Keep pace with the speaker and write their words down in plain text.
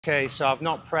Okay, so I've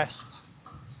not pressed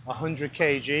 100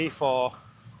 kg for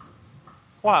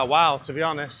quite a while, to be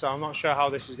honest, so I'm not sure how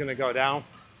this is going to go down.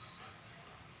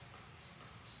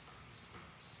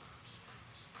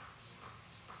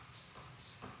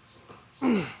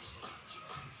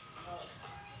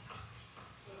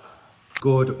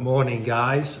 Good morning,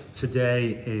 guys.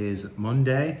 Today is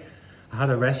Monday. I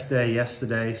had a rest day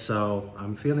yesterday, so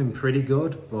I'm feeling pretty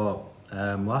good, but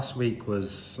last week was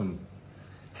some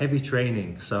heavy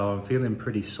training, so I'm feeling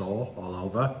pretty sore all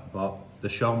over, but the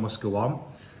show must go on.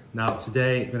 Now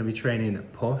today I'm going to be training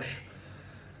at push,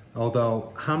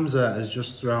 although Hamza has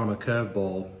just thrown a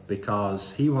curveball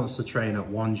because he wants to train at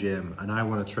one gym and I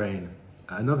want to train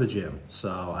at another gym. So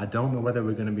I don't know whether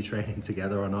we're going to be training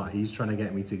together or not. He's trying to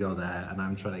get me to go there and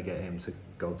I'm trying to get him to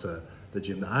go to the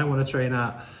gym that I want to train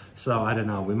at. So I don't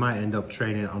know, we might end up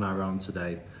training on our own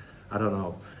today. I don't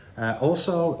know.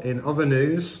 Also, in other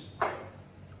news,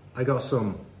 I got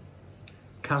some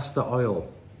castor oil.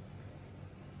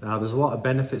 Now there's a lot of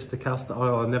benefits to castor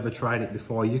oil. I've never tried it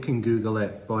before. You can Google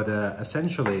it, but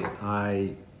essentially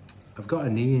I've got a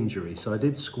knee injury. So I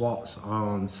did squats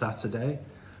on Saturday,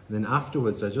 and then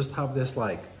afterwards I just have this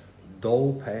like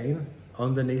dull pain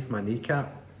underneath my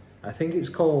kneecap. I think it's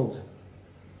called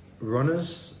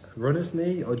runner's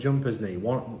knee or jumper's knee,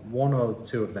 one or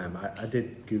two of them. I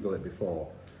did Google it before.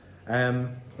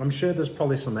 I'm sure there's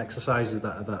probably some exercises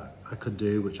that I could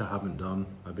do, which I haven't done.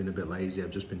 I've been a bit lazy.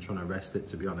 I've just been trying to rest it,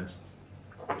 to be honest.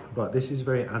 But this is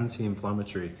very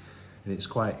anti-inflammatory and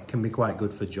it can be quite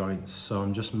good for joints. So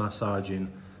I'm just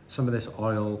massaging some of this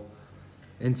oil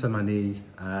into my knee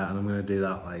and I'm going to do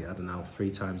that like, I don't know, 3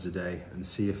 times a day and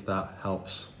see if that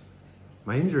helps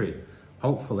my injury.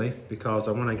 Hopefully, because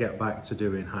I want to get back to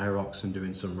doing high rocks and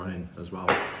doing some running as well.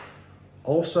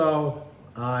 Also,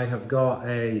 I have got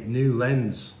a new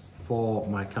lens for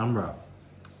my camera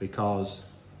because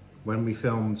when we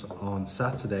filmed on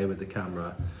Saturday with the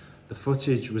camera, the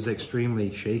footage was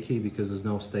extremely shaky because there's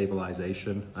no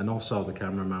stabilization, and also the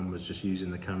cameraman was just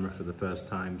using the camera for the first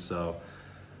time, so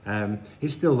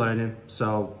he's still learning.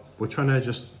 So we're trying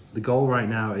to the goal right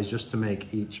now is just to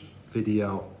make each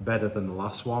video better than the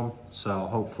last one. So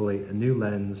hopefully a new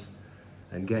lens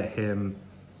and get him,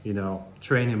 you know,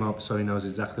 train him up so he knows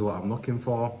exactly what I'm looking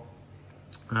for.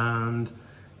 And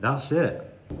that's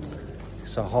it.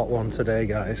 It's a hot one today,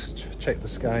 guys. Check the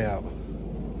sky out.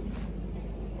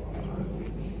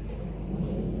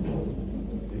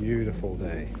 Beautiful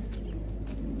day.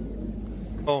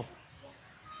 Oh,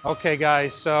 okay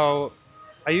guys, so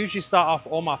I usually start off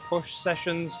all my push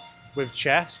sessions with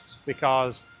chest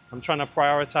because I'm trying to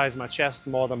prioritize my chest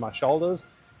more than my shoulders.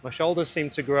 My shoulders seem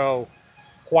to grow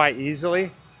quite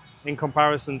easily in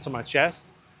comparison to my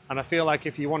chest. And I feel like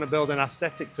if you want to build an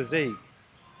aesthetic physique,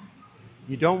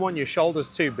 you don't want your shoulders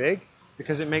too big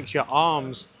because it makes your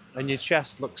arms and your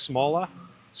chest look smaller.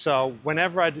 So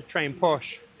whenever I train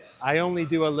push, I only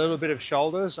do a little bit of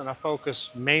shoulders and I focus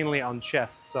mainly on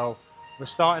chest. So we're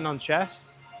starting on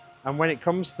chest. And when it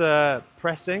comes to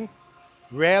pressing,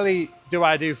 rarely do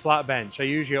I do flat bench. I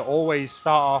usually always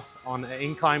start off on an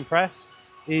incline press,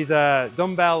 either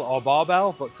dumbbell or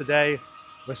barbell, but today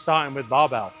we're starting with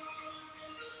barbell.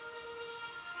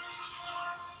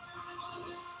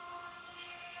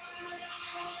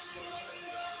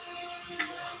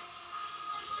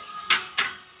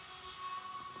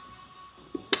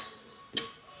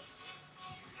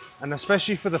 And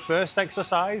especially for the first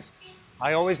exercise,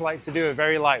 I always like to do a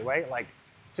very lightweight. Like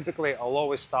typically I'll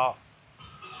always start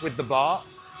with the bar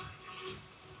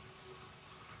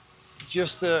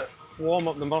just to warm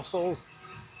up the muscles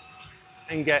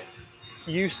and get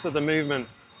used to the movement,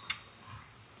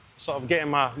 sort of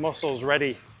getting my muscles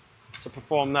ready to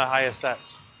perform their higher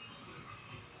sets.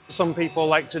 Some people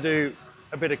like to do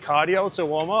a bit of cardio to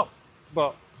warm up,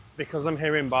 but because I'm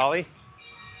here in Bali,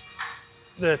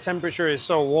 the temperature is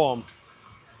so warm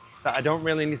that I don't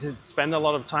really need to spend a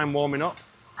lot of time warming up.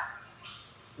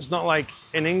 It's not like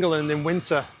in England in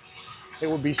winter, it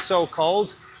would be so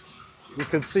cold, you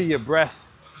could see your breath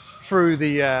through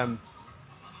the,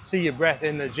 see your breath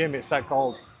in the gym, it's that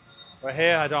cold. But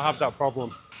here, I don't have that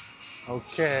problem.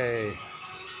 Okay,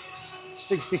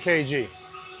 60 kg.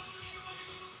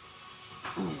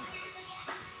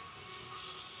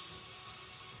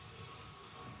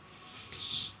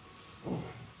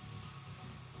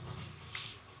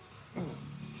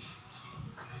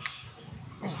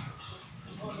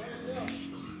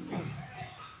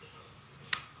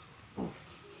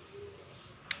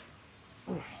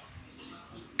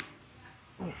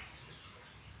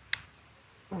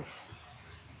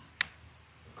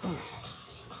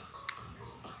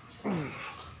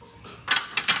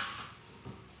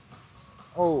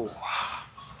 Oh,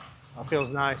 that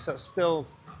feels nice. That's still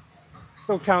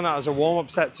count that as a warm-up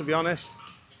set, to be honest.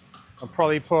 I'll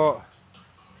probably put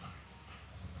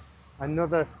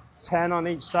another 10 on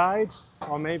each side,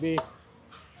 or maybe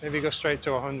go straight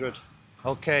to 100.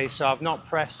 Okay, so I've not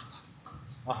pressed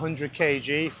 100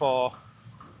 kg for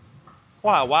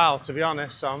quite a while, to be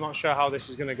honest, so I'm not sure how this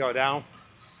is going to go down.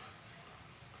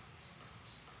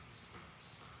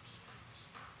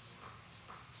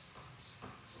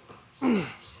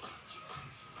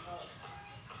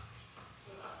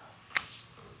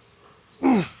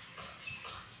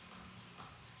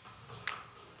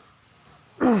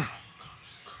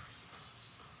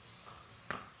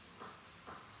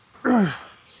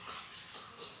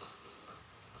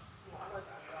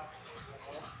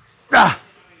 Ah!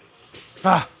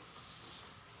 Ah!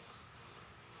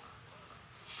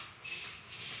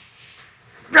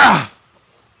 Ah!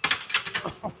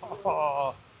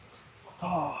 Oh.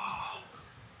 Oh.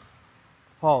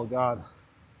 Oh God.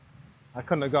 I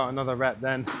couldn't have got another rep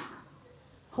then.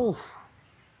 Oof.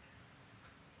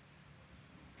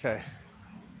 Okay.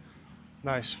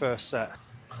 Nice first set.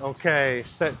 Okay,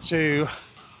 set 2,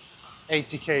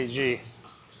 80 kg.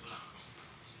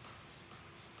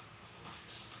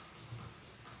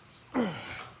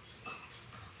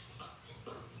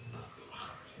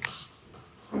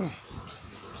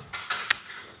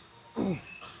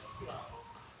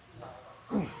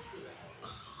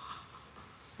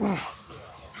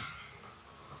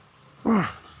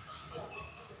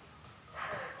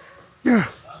 Yeah.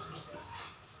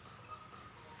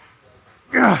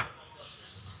 Yeah.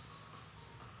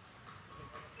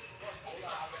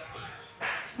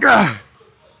 Yeah.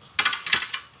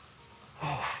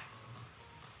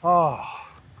 Oh.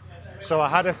 So I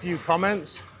had a few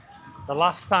comments. The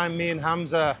last time me and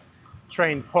Hamza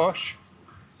trained push,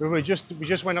 we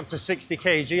just went up to 60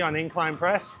 kg on incline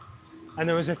press, and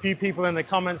there was a few people in the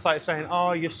comments like saying,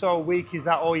 "Oh, you're so weak. Is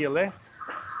that all you lift?"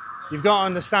 You've got to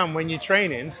understand, when you're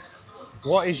training,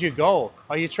 what is your goal?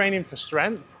 Are you training for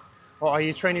strength, or are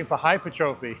you training for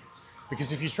hypertrophy?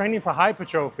 Because if you're training for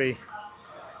hypertrophy,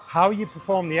 how you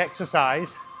perform the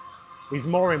exercise is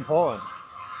more important,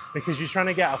 because you're trying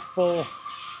to get a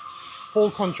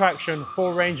full contraction,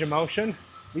 full range of motion.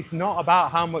 It's not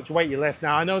about how much weight you lift.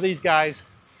 Now, I know these guys,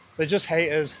 they're just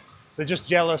haters, they're just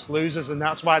jealous losers, and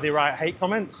that's why they write hate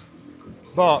comments.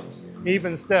 But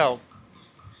even still,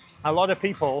 a lot of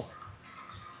people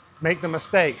make the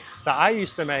mistake that I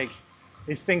used to make,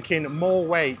 is thinking more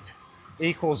weight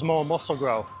equals more muscle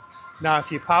growth. Now,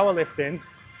 if you're powerlifting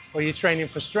or you're training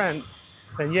for strength,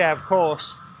 then yeah, of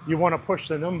course, you want to push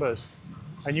the numbers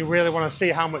and you really want to see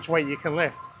how much weight you can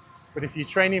lift. But if you're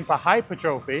training for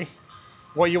hypertrophy,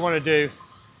 what you want to do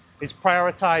is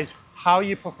prioritize how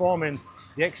you're performing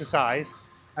the exercise,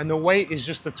 and the weight is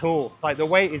just a tool. Like, the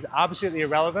weight is absolutely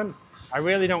irrelevant. I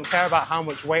really don't care about how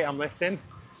much weight I'm lifting.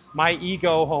 My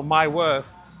ego or my worth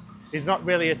is not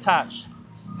really attached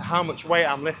to how much weight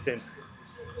I'm lifting.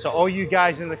 So all you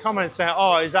guys in the comments saying,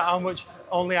 "Oh, is that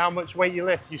only how much weight you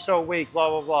lift? You're so weak, blah,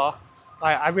 blah, blah."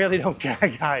 I really don't care,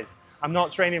 guys. I'm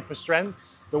not training for strength.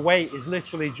 The weight is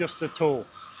literally just a tool.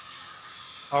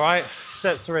 All right,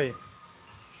 set 3,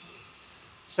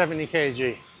 70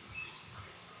 kg.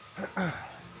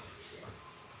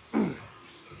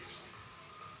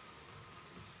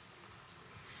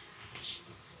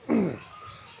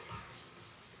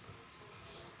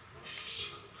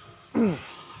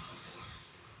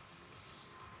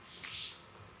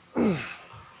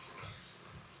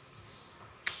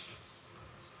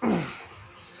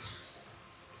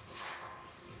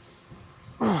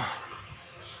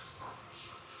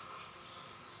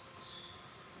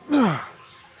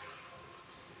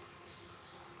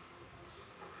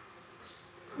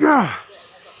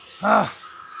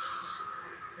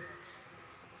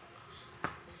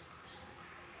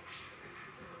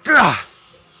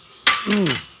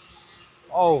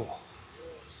 Oh.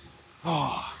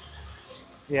 Oh.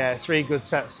 Yeah, 3 good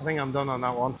sets. I think I'm done on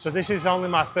that one. So this is only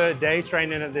my 3rd day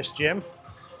training at this gym.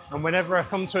 And whenever I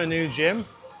come to a new gym,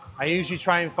 I usually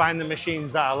try and find the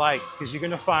machines that I like, because you're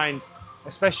gonna find,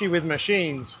 especially with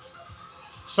machines,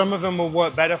 some of them will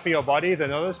work better for your body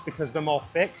than others because they're more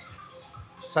fixed.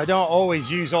 So I don't always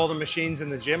use all the machines in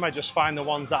the gym. I just find the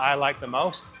ones that I like the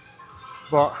most.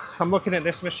 But I'm looking at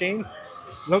this machine.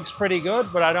 Looks pretty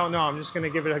good, but I don't know. I'm just gonna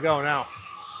give it a go now.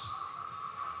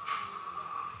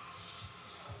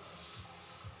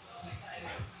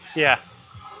 Yeah,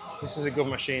 this is a good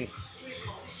machine.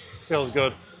 Feels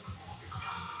good.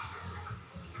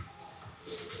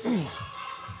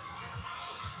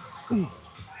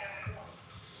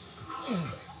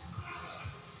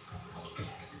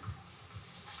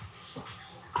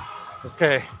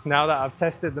 Okay, now that I've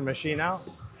tested the machine out,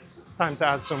 it's time to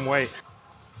add some weight.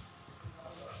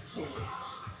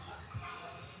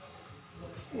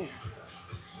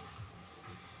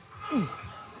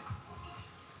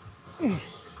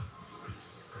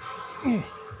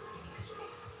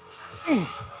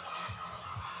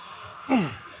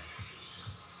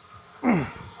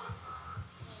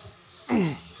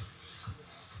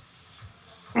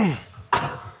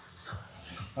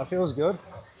 That feels good.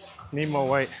 Need more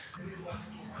weight.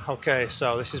 Okay,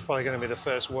 so this is probably going to be the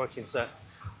first working set.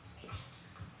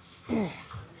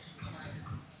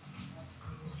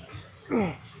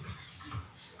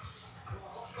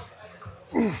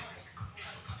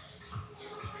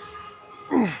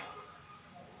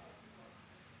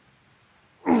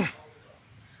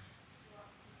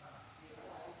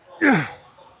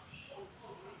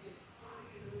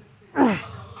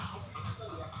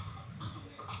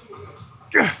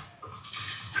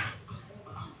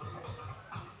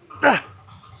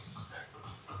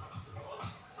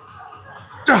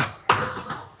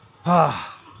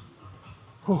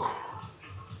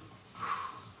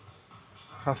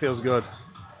 That feels good.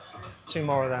 2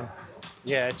 more of them.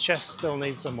 Yeah, chest still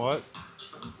needs some work.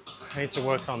 I need to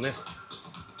work on this,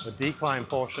 the decline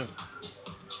portion,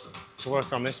 to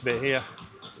work on this bit here.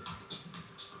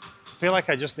 I feel like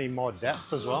I just need more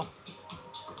depth as well.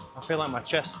 I feel like my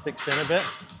chest sticks in a bit.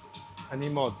 I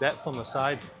need more depth on the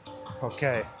side.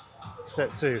 Okay,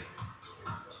 set 2.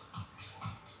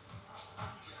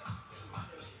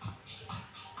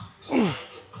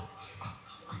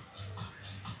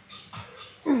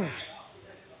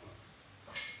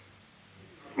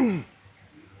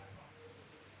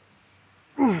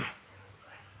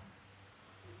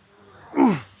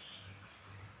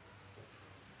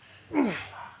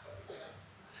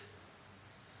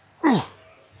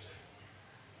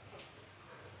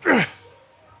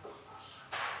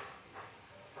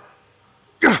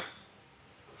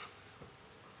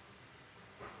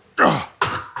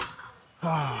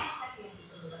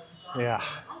 Yeah,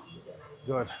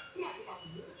 good.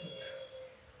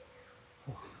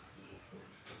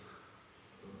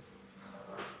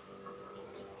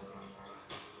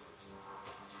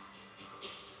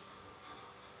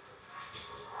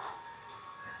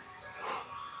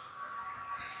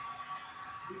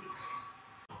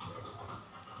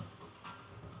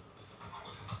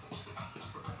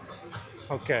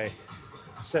 Okay,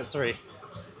 set 3.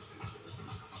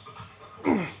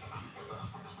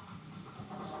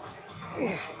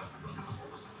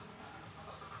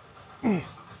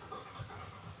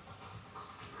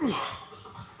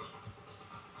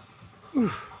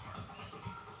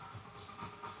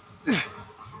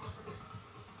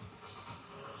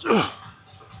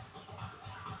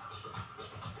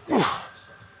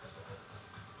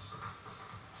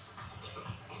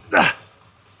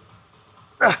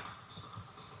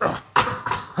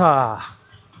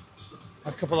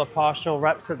 A couple of partial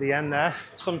reps at the end there.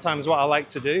 Sometimes what I like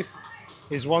to do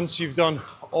is once you've done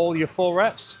all your full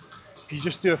reps, if you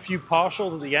just do a few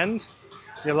partials at the end,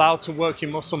 you're allowed to work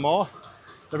your muscle more.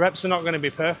 The reps are not going to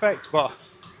be perfect, but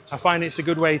I find it's a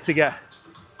good way to get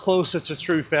closer to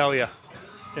true failure.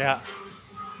 Yeah,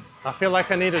 I feel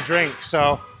like I need a drink,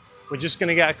 so we're just going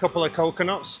to get a couple of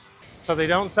coconuts. So they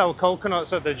don't sell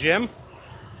coconuts at the gym,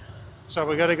 so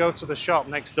we're going to go to the shop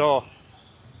next door.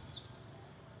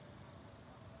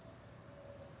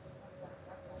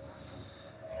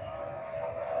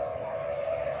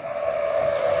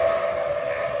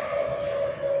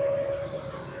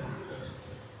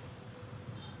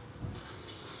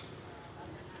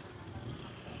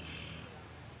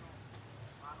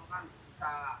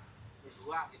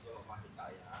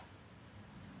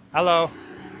 Hello.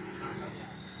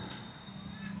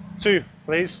 2,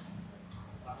 please.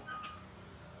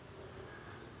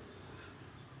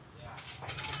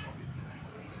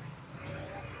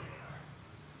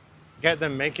 Get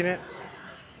them making it.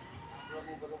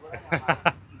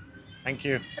 Thank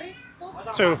you.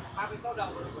 2.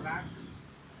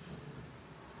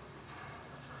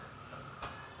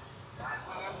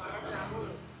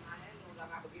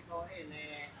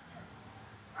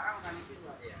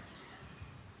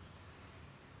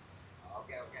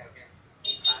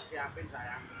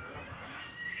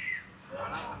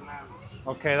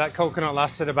 Okay, that coconut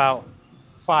lasted about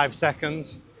 5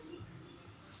 seconds.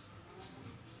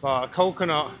 But a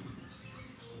coconut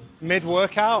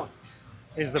mid-workout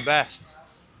is the best.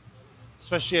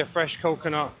 Especially a fresh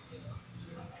coconut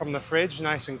from the fridge,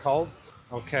 nice and cold.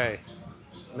 Okay,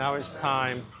 now it's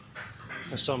time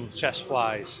for some chest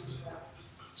flies,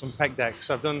 some pec deck.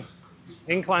 So I've done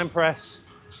incline press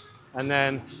and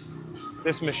then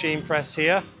this machine press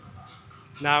here.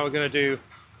 Now we're gonna do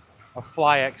a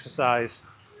fly exercise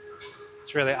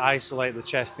to really isolate the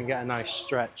chest and get a nice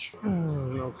stretch.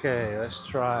 Okay, let's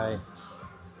try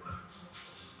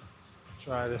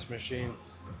this machine.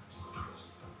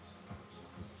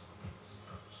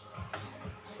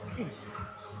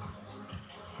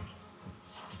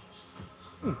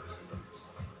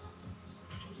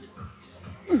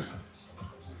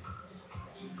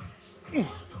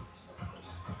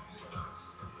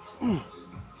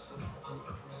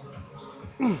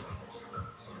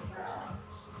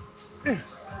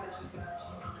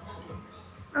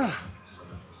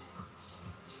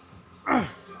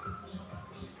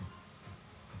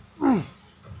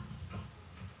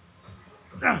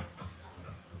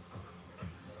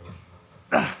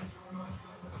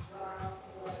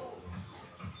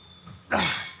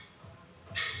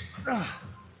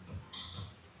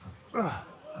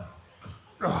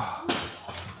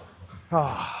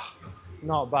 Oh,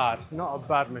 not bad, not a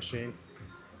bad machine.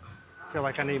 I feel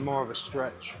like I need more of a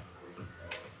stretch.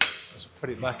 Let's put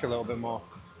it back a little bit more.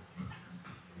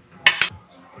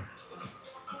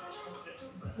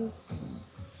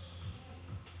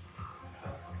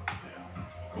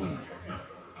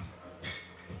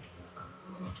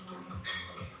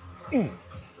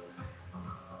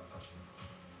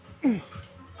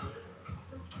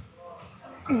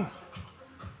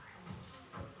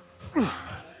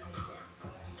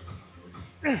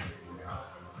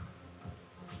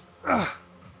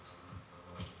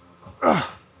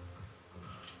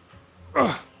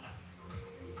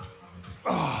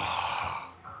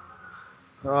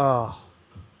 Oh.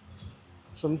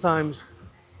 Sometimes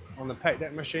on the pec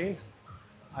deck machine,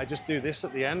 I just do this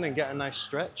at the end and get a nice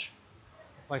stretch.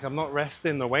 Like I'm not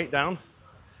resting the weight down.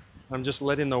 I'm just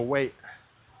letting the weight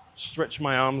stretch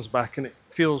my arms back, and it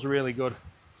feels really good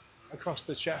across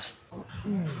the chest.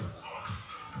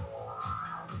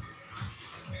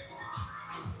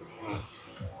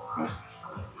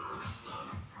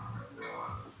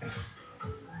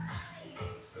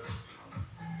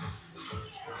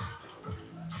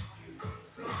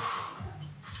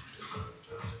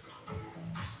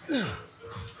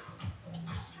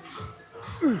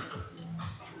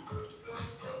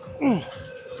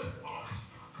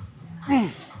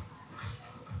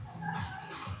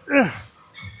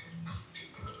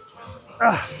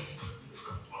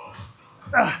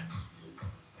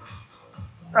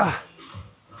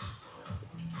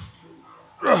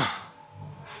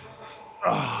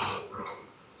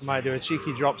 Might do a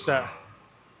cheeky drop set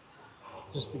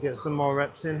just to get some more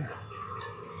reps in.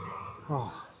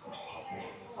 Oh.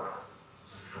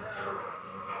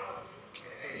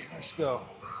 Okay, let's go.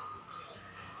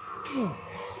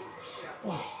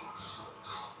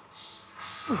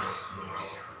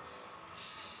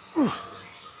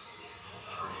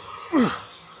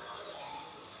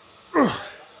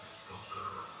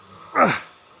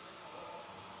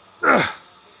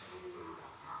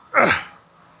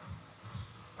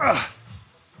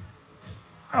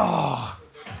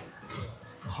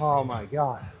 Oh my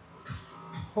God.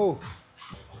 Oh.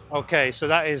 Okay, so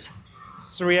that is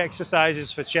 3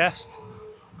 exercises for chest.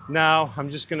 Now I'm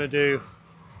just gonna do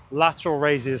lateral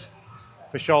raises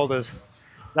for shoulders.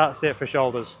 That's it for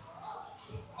shoulders.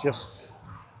 Just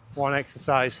 1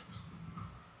 exercise.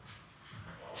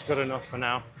 It's good enough for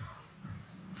now.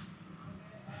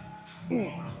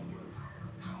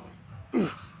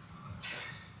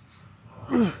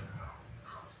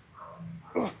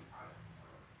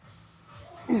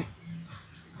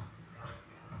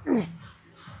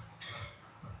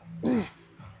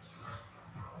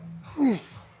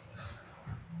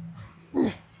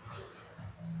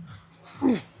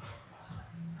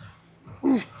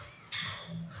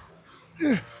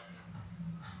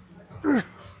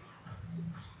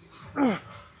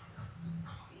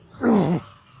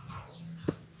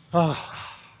 Oh,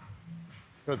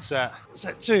 good set.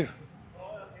 Set 2.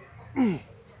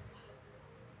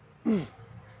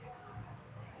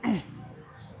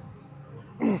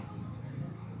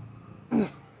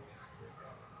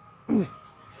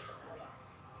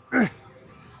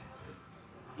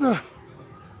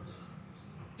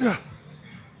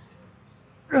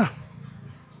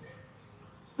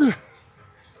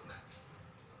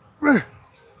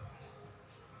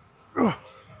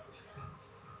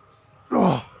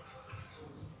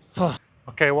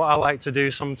 Okay, what I like to do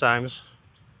sometimes,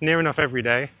 near enough every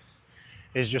day,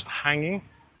 is just hanging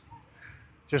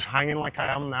like I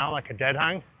am now, like a dead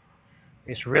hang.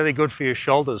 It's really good for your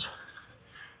shoulders.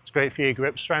 It's great for your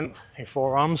grip strength, your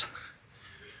forearms,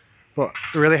 but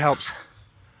it really helps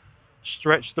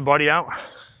stretch the body out.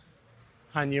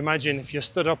 And you imagine if you're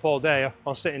stood up all day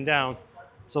or sitting down,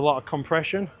 it's a lot of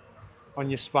compression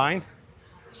on your spine.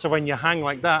 So when you hang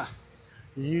like that,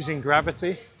 you're using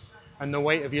gravity and the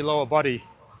weight of your lower body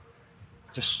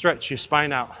to stretch your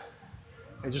spine out.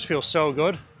 It just feels so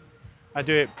good. I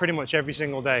do it pretty much every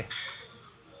single day.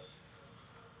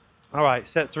 All right,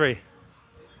 set 3.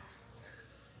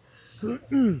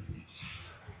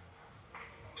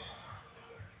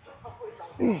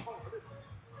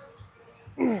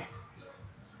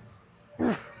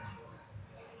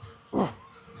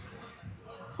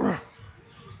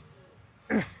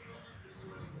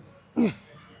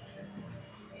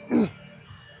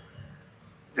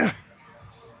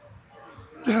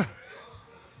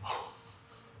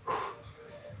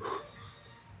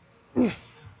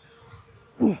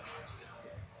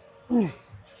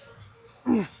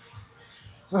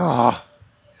 Oh,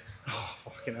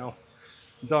 fucking hell.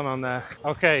 Done on there.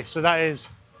 Okay, so that is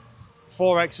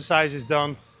 4 exercises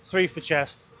done, 3 for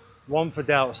chest, 1 for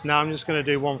delts. Now I'm just gonna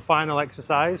do one final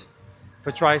exercise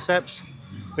for triceps.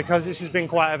 Because this has been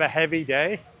quite of a heavy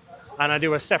day and I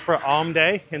do a separate arm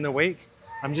day in the week,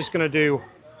 I'm just gonna do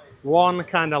one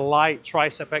kind of light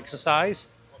tricep exercise,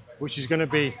 which is gonna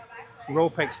be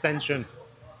rope extension.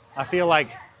 I feel like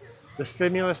the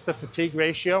stimulus to fatigue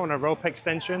ratio on a rope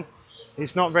extension,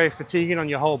 it's not very fatiguing on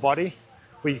your whole body,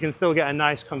 but you can still get a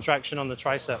nice contraction on the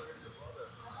tricep.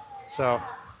 So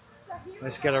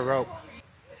let's get a rope.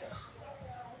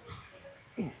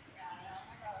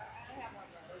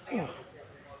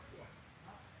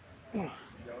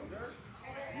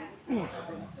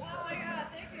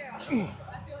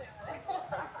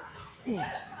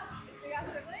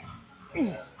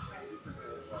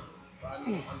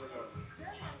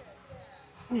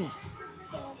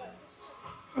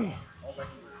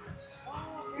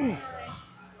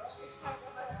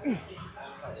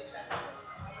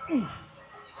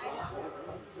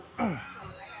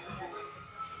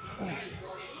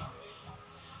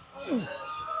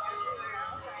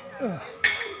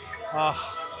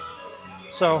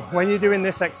 So when you're doing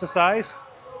this exercise,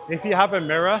 if you have a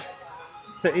mirror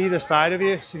to either side of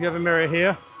you, so if you have a mirror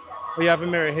here or you have a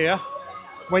mirror here,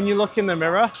 when you look in the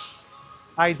mirror,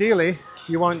 ideally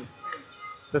you want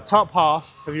the top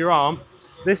half of your arm,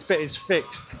 this bit is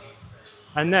fixed.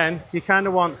 And then you kind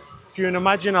of want, if you can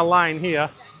imagine a line here,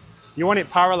 you want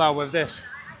it parallel with this.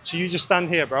 So you just stand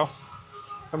here, bro.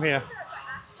 Come here.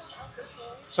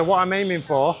 So what I'm aiming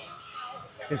for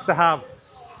is to have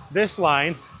this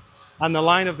line and the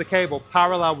line of the cable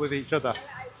parallel with each other.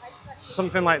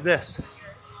 Something like this.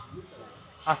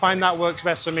 I find that works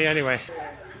best for me anyway.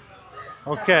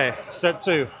 Okay, set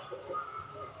 2.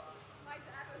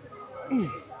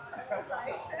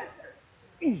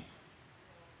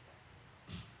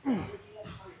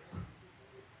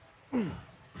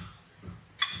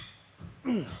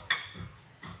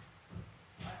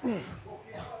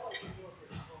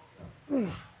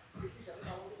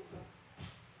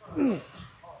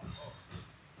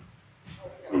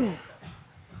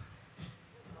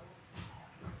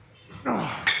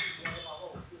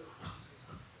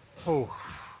 Oh.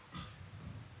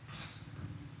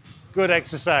 Good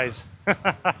exercise.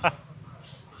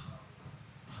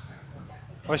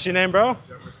 What's your name, bro?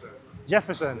 Jefferson.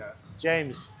 Jefferson. Yes.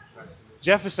 James. Nice to meet you.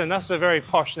 Jefferson, that's a very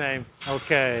posh name.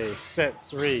 Okay, set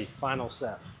 3, final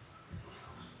set.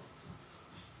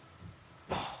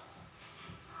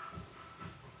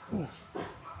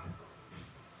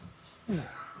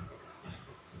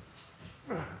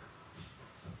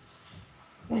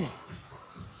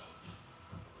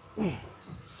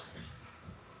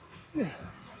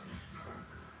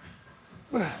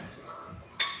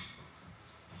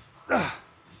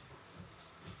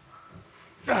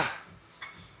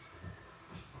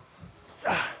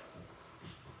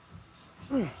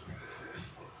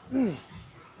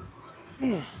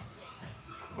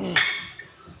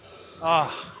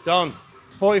 Done.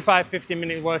 45,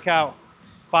 50-minute workout,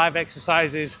 5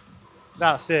 exercises,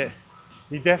 that's it.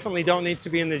 You definitely don't need to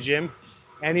be in the gym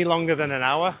any longer than an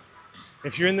hour.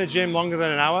 If you're in the gym longer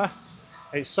than an hour,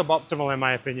 it's suboptimal in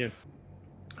my opinion.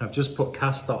 I've just put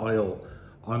castor oil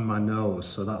on my nose,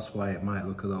 so that's why it might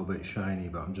look a little bit shiny,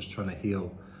 but I'm just trying to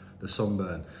heal the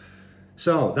sunburn.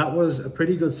 So that was a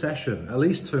pretty good session, at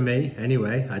least for me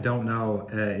anyway. I don't know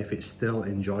if it's still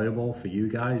enjoyable for you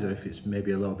guys or if it's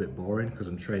maybe a little bit boring because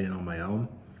I'm training on my own.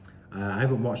 I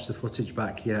haven't watched the footage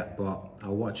back yet, but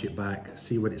I'll watch it back,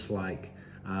 see what it's like.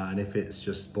 And if it's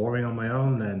just boring on my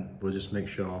own, then we'll just make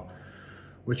sure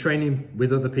we're training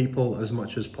with other people as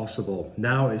much as possible.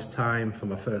 Now it's time for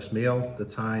my first meal. The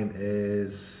time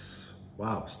is,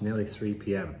 wow, it's nearly 3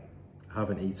 p.m. I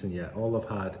haven't eaten yet. All I've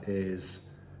had is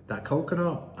that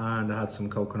coconut, and I had some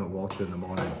coconut water in the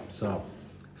morning. So,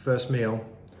 first meal,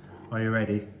 are you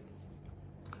ready?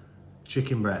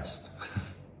 Chicken breast.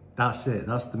 That's it,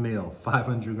 that's the meal.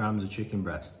 500 grams of chicken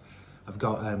breast. I've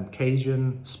got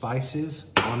Cajun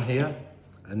spices on here,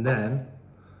 and then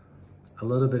a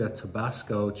little bit of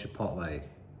Tabasco chipotle.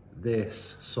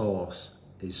 This sauce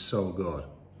is so good,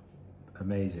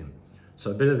 amazing.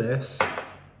 So a bit of this,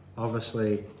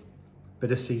 obviously, a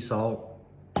bit of sea salt,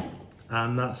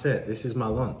 and that's it. This is my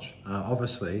lunch.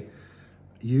 Obviously,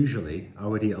 usually I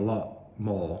would eat a lot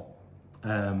more,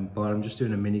 but I'm just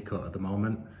doing a mini cut at the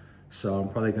moment. So I'm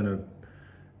probably gonna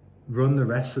run the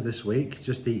rest of this week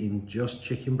just eating just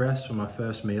chicken breast for my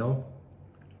first meal,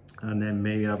 and then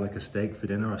maybe have like a steak for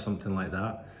dinner or something like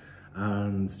that.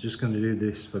 And just gonna do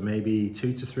this for maybe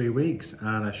 2 to 3 weeks,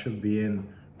 and I should be in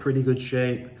pretty good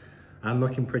shape and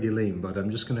looking pretty lean, but I'm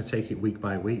just gonna take it week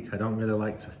by week. I don't really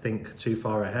like to think too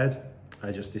far ahead.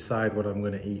 I just decide what I'm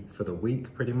gonna eat for the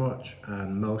week pretty much,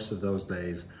 and most of those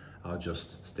days I'll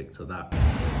just stick to that.